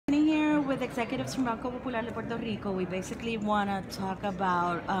with executives from Banco Popular de Puerto Rico. We basically want to talk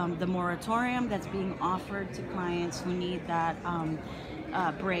about the moratorium that's being offered to clients who need that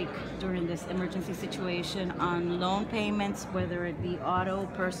break during this emergency situation on loan payments, whether it be auto,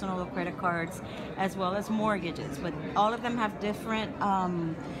 personal, or credit cards, as well as mortgages. But all of them have different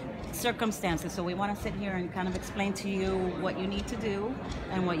circumstances, so we want to sit here and kind of explain to you what you need to do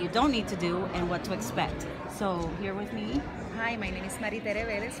and what you don't need to do and what to expect. So here with me. Hi, my name is Maritere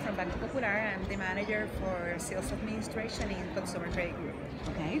Vélez from Banco Popular. I'm the manager for sales administration in Consumer Credit Group.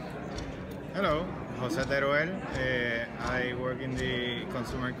 Okay. Hello, José Teruel. I work in the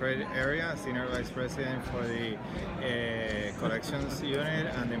consumer credit area, senior vice president for the collections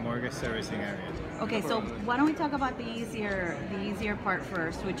unit and the mortgage servicing area. Okay, so why don't we talk about the easier part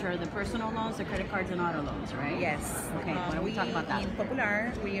first, which are the personal loans, the credit cards, and auto loans, right? Yes. Okay, why don't we talk about that? In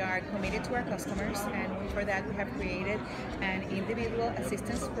Popular, we are committed to our customers, and for that we have created an individual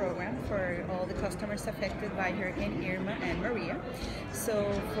assistance program for all the customers affected by Hurricane Irma and Maria.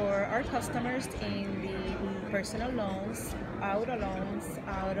 So for our customers in the personal loans, auto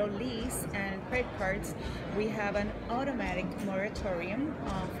lease, and credit cards, we have an automatic moratorium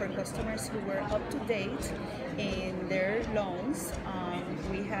for customers who were up to date in their loans.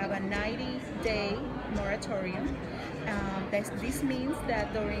 We have a 90-day moratorium. This means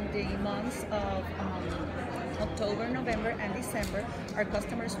that during the months of October, November, and December, our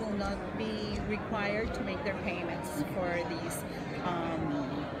customers will not be required to make their payments for these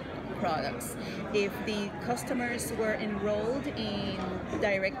products. If the customers were enrolled in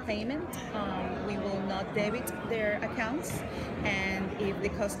direct payment, we will not debit their accounts, and if the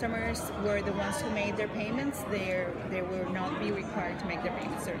customers were the ones who made their payments, they will not be required to make their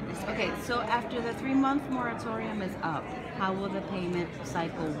payments during this period. Okay, so after the 3-month moratorium is up, how will the payment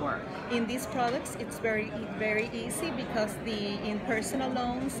cycle work? In these products, it's very easy because in personal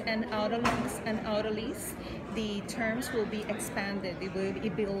loans and auto lease, the terms will be expanded. It will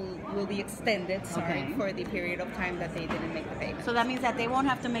be extended, for the period of time that they didn't make the payment. So that means that they won't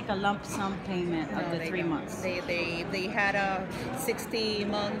have to make a lump sum payment of the 3 months. They had a 60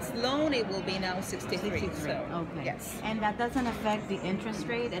 months loan. It will be now 63. So, okay. Yes. And that doesn't affect the interest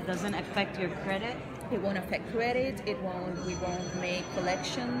rate. It doesn't affect your credit. It won't affect credit. We won't make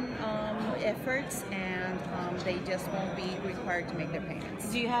collection efforts, and they just won't be required to make their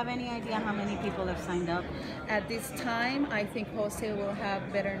payments. Do you have any idea how many people have signed up? At this time, I think Jose will have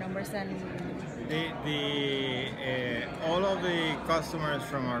better numbers than. All of the customers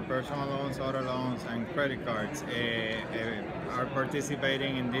from our personal loans, auto loans, and credit cards are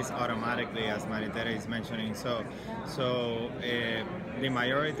participating in this automatically, as Maritere is mentioning. So the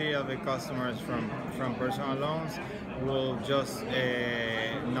majority of the customers from personal loans will just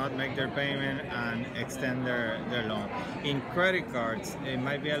not make their payment and extend their loan. In credit cards, it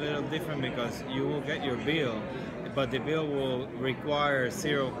might be a little different because you will get your bill, but the bill will require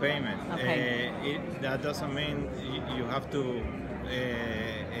zero payment. Okay. That doesn't mean you have to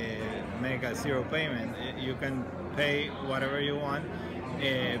make a zero payment. You can pay whatever you want,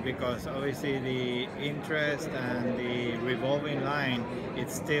 because obviously the interest and the revolving line,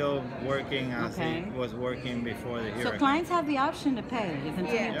 it's still working as it was working before the hurricane. So clients have the option to pay. You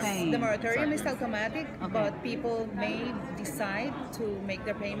continue paying. The moratorium is automatic, but people may decide to make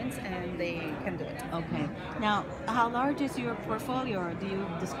their payments and they can do it. Okay. Now, how large is your portfolio? Or do you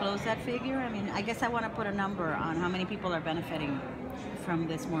disclose that figure? I mean, I guess I want to put a number on how many people are benefiting from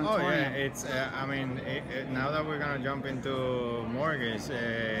this moratorium. Oh yeah, it's. I mean, now that we're gonna jump into mortgage,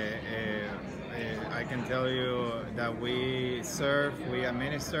 I can tell you that we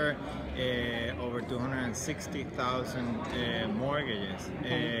administer over 260,000 mortgages.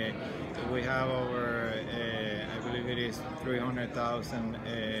 Okay. We have over, I believe it is 300,000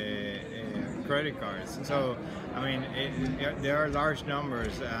 credit cards. So, I mean, there are large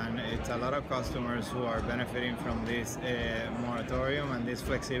numbers, and it's a lot of customers who are benefiting from this moratorium and this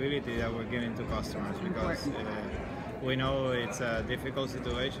flexibility that we're giving to customers, because we know it's a difficult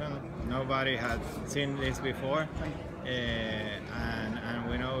situation. Nobody had seen this before, and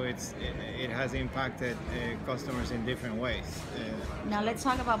we know it has impacted customers in different ways. Now let's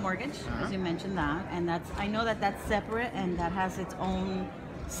talk about mortgage, as you mentioned that, and I know that that's separate and that has its own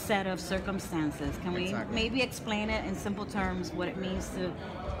set of circumstances. Can we maybe explain it in simple terms what it means to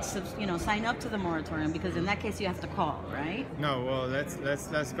sign up to the moratorium, because in that case you have to call, right? No, well, let's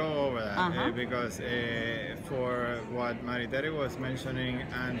go over that because for what Maritere was mentioning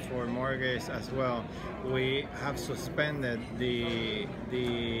and for mortgage as well, we have suspended the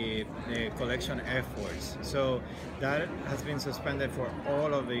collection efforts. So that has been suspended for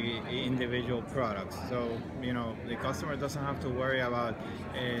all of the individual products. So the customer doesn't have to worry about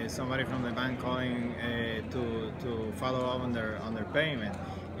somebody from the bank calling to follow up on their payment.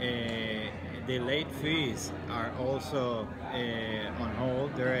 The late fees are also on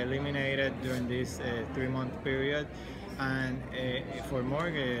hold. They're eliminated during this 3-month period. And for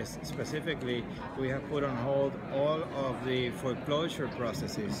mortgages specifically, we have put on hold all of the foreclosure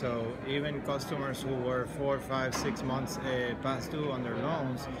processes. So even customers who were 4, 5, 6 months past due on their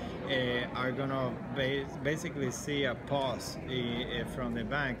loans are going to basically see a pause from the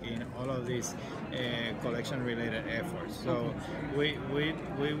bank in all of these collection-related efforts. So we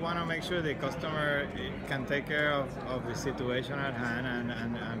want to make sure the customer can take care of the situation at hand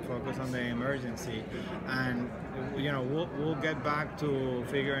and focus on the emergency. And we'll get back to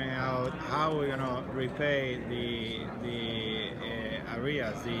figuring out how we're gonna repay the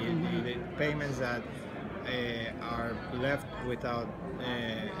arrears, the payments that are left without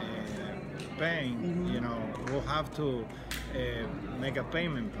paying. We'll have to make a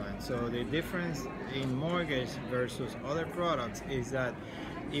payment plan. So the difference in mortgage versus other products is that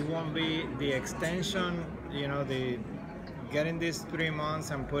it won't be the extension, the getting these 3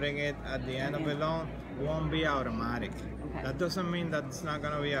 months and putting it at the end of the loan won't be automatic. That doesn't mean that it's not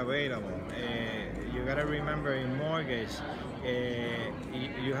going to be available. You got to remember, in mortgage,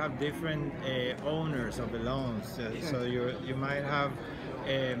 you have different owners of the loans. So you might have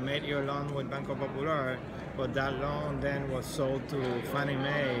made your loan with Banco Popular, but that loan then was sold to Fannie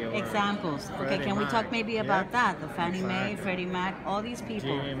Mae or examples. Okay, can we talk maybe about that? The Fannie Mae, Freddie Mac, all these people.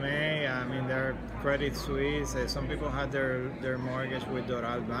 Ginnie Mae, they're Credit Suisse. Some people had their mortgage with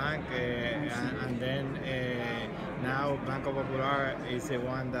Doral Bank, and then now Banco Popular is the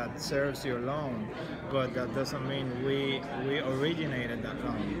one that serves your loan, but that doesn't mean we originated that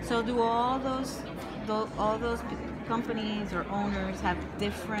loan. So do all those companies or owners have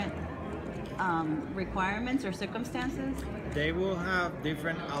different requirements or circumstances? They will have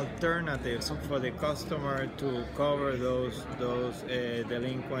different alternatives for the customer to cover those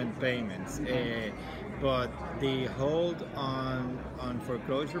delinquent payments. But the hold on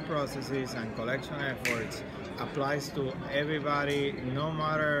foreclosure processes and collection efforts applies to everybody, no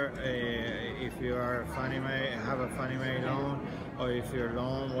matter if you are have a Fannie Mae loan, or if your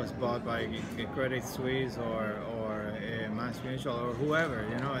loan was bought by Credit Suisse or Mass Mutual or whoever.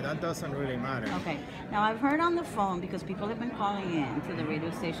 That doesn't really matter. Okay. Now I've heard on the phone, because people have been calling in to the radio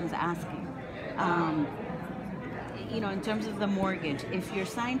stations asking, in terms of the mortgage, if you're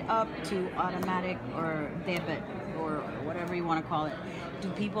signed up to automatic or debit or whatever you want to call it, do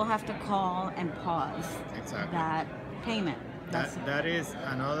people have to call and pause that payment? That is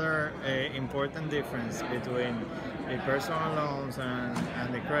another important difference between the personal loans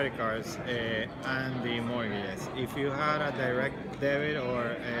and the credit cards and the mortgages. If you had a direct debit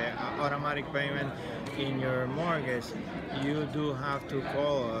or automatic payment in your mortgage, you do have to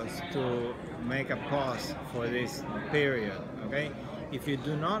call us to make a pause for this period, okay? If you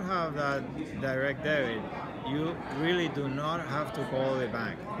do not have that direct debit, you really do not have to call the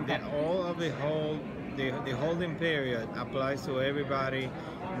bank. All of the holding period applies to everybody,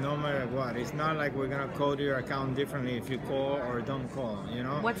 no matter what. It's not like we're gonna code your account differently if you call or don't call.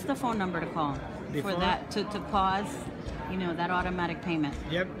 What's the phone number to call that to pause, that automatic payment?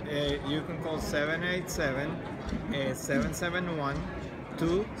 Yep, you can call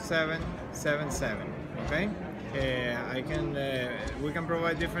 787-771-2777. Okay. We can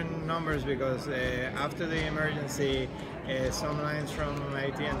provide different numbers because after the emergency, some lines from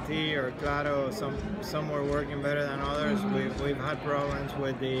AT&T or Claro, some were working better than others. We've had problems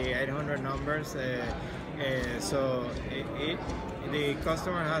with the 800 numbers, so the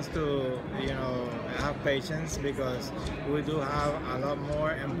customer has to have patience, because we do have a lot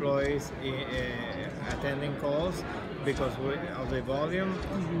more employees attending calls because of the volume,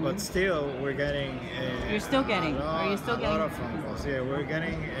 but still we're getting Are you still getting a lot of phone calls. Yeah, we're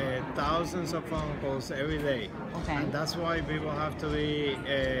getting thousands of phone calls every day. Okay. And that's why people have to be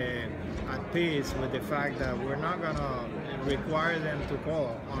at peace with the fact that we're not gonna require them to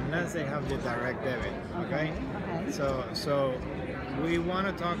call unless they have the direct debit. Okay. So we want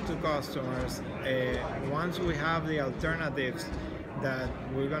to talk to customers once we have the alternatives that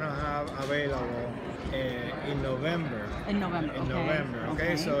we're gonna have available. in November. In November. In November.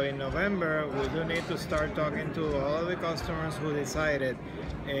 Okay. So in November, we do need to start talking to all of the customers who decided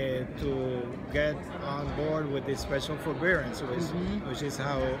to get on board with this special forbearance, which is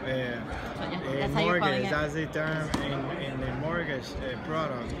how mortgage. That's the term in the mortgage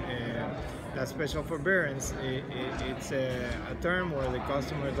product. That special forbearance, it's a term where the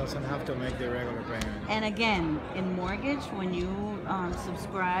customer doesn't have to make the regular payment. And again, in mortgage, when you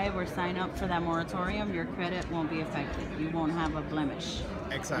subscribe or sign up for that moratorium, your credit won't be affected. You won't have a blemish.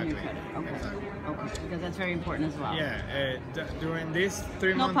 Exactly. Okay. Exactly. Okay. Because that's very important as well. Yeah. During this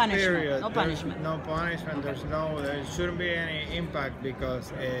 3-month period, no punishment. No punishment. There shouldn't be any impact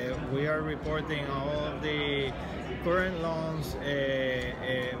because we are reporting all of the current loans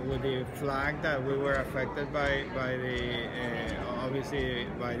with the flag that we were affected by the obviously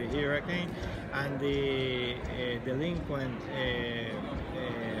by the hurricane, and the delinquent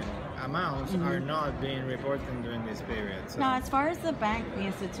amounts are not being reported during this period. So. Now, as far as the bank, the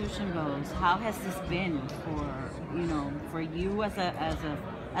institution goes, how has this been for you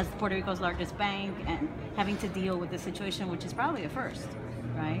as Puerto Rico's largest bank and having to deal with the situation, which is probably a first,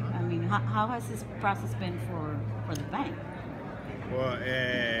 right? I mean, how has this process been for the bank? Well,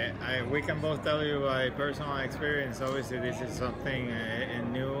 we can both tell you by personal experience. Obviously, this is something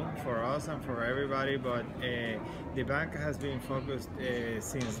new for us and for everybody, but the bank has been focused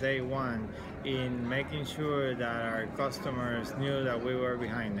since day one in making sure that our customers knew that we were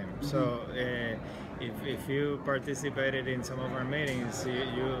behind them. So if you participated in some of our meetings,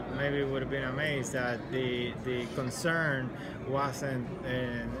 you maybe would have been amazed that the concern wasn't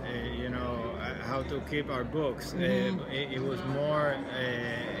how to keep our books. It was more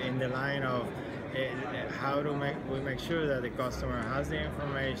in the line of how to make sure that the customer has the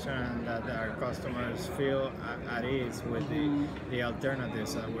information and that our customers feel at ease with the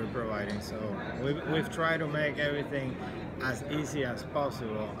alternatives that we're providing. So we've tried to make everything as easy as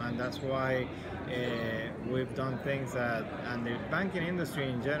possible, and that's why we've done things that, and the banking industry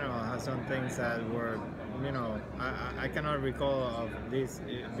in general has done things that were, I cannot recall of this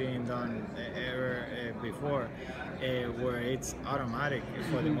being done ever before, where it's automatic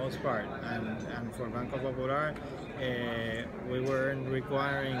for the most part. And for Banco Popular, we weren't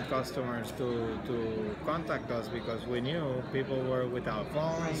requiring customers to contact us because we knew people were without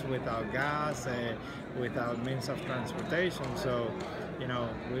phones, without gas, without means of transportation. So,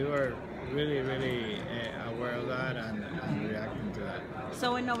 we were really aware of that and reacting to that.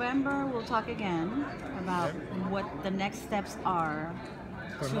 So in November, we'll talk again about what the next steps are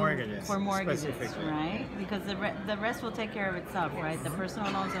for mortgages, specifically. Right? Because the rest will take care of itself, right? The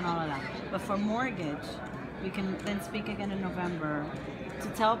personal loans and all of that. But for mortgage, we can then speak again in November to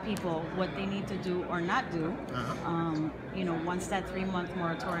tell people what they need to do or not do. Once that 3-month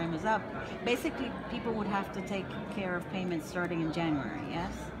moratorium is up, basically people would have to take care of payments starting in January.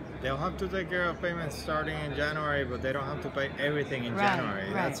 Yes. They'll have to take care of payments starting in January, but they don't have to pay everything in January.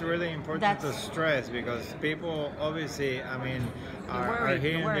 Right. That's really important to stress because people obviously, are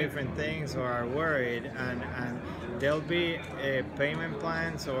hearing different things or are worried, and there'll be payment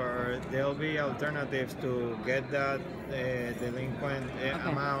plans or there'll be alternatives to get that delinquent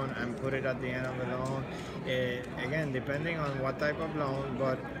amount and put it at the end of the loan. Again, depending on what type of loan,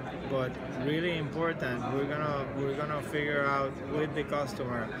 but really important, we're gonna figure out with the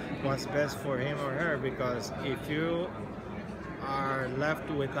customer what's best for him or her, because if you are left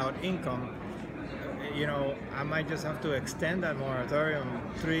without income, I might just have to extend that moratorium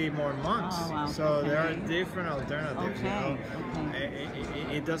 3 more months. Oh, wow. So there are different alternatives.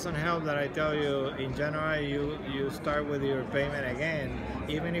 It doesn't help that I tell you in January you start with your payment again,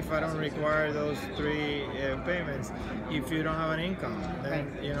 even if I don't require those 3 payments. If you don't have an income,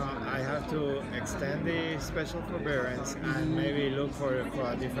 then I have to extend the special forbearance and maybe look for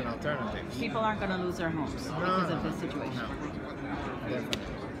a different alternative. People aren't going to lose their homes because of this situation. No, definitely.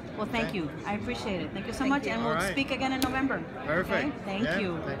 Well, thank you. I appreciate it. Thank you so much. And we'll speak again in November. Perfect. Okay? Thank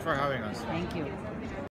you. Thanks for having us. Thank you.